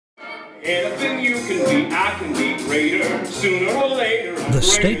Anything you can be, I can be greater, sooner or later. The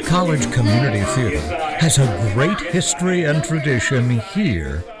State College Community Theater has a great history and tradition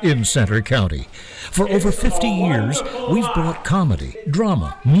here in Center County. For over 50 years, we've brought comedy,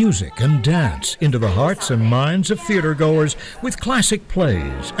 drama, music, and dance into the hearts and minds of theatergoers with classic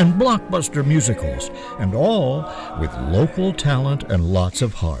plays and blockbuster musicals, and all with local talent and lots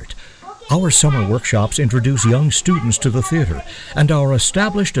of heart. Our summer workshops introduce young students to the theater, and our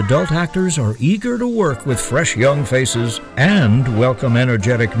established adult actors are eager to work with fresh young faces and welcome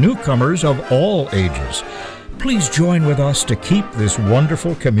energetic newcomers of all ages. Please join with us to keep this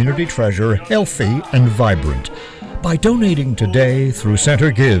wonderful community treasure healthy and vibrant. By donating today through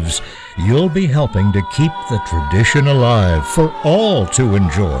CentreGives, you'll be helping to keep the tradition alive for all to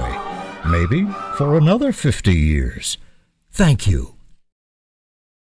enjoy, maybe for another 50 years. Thank you.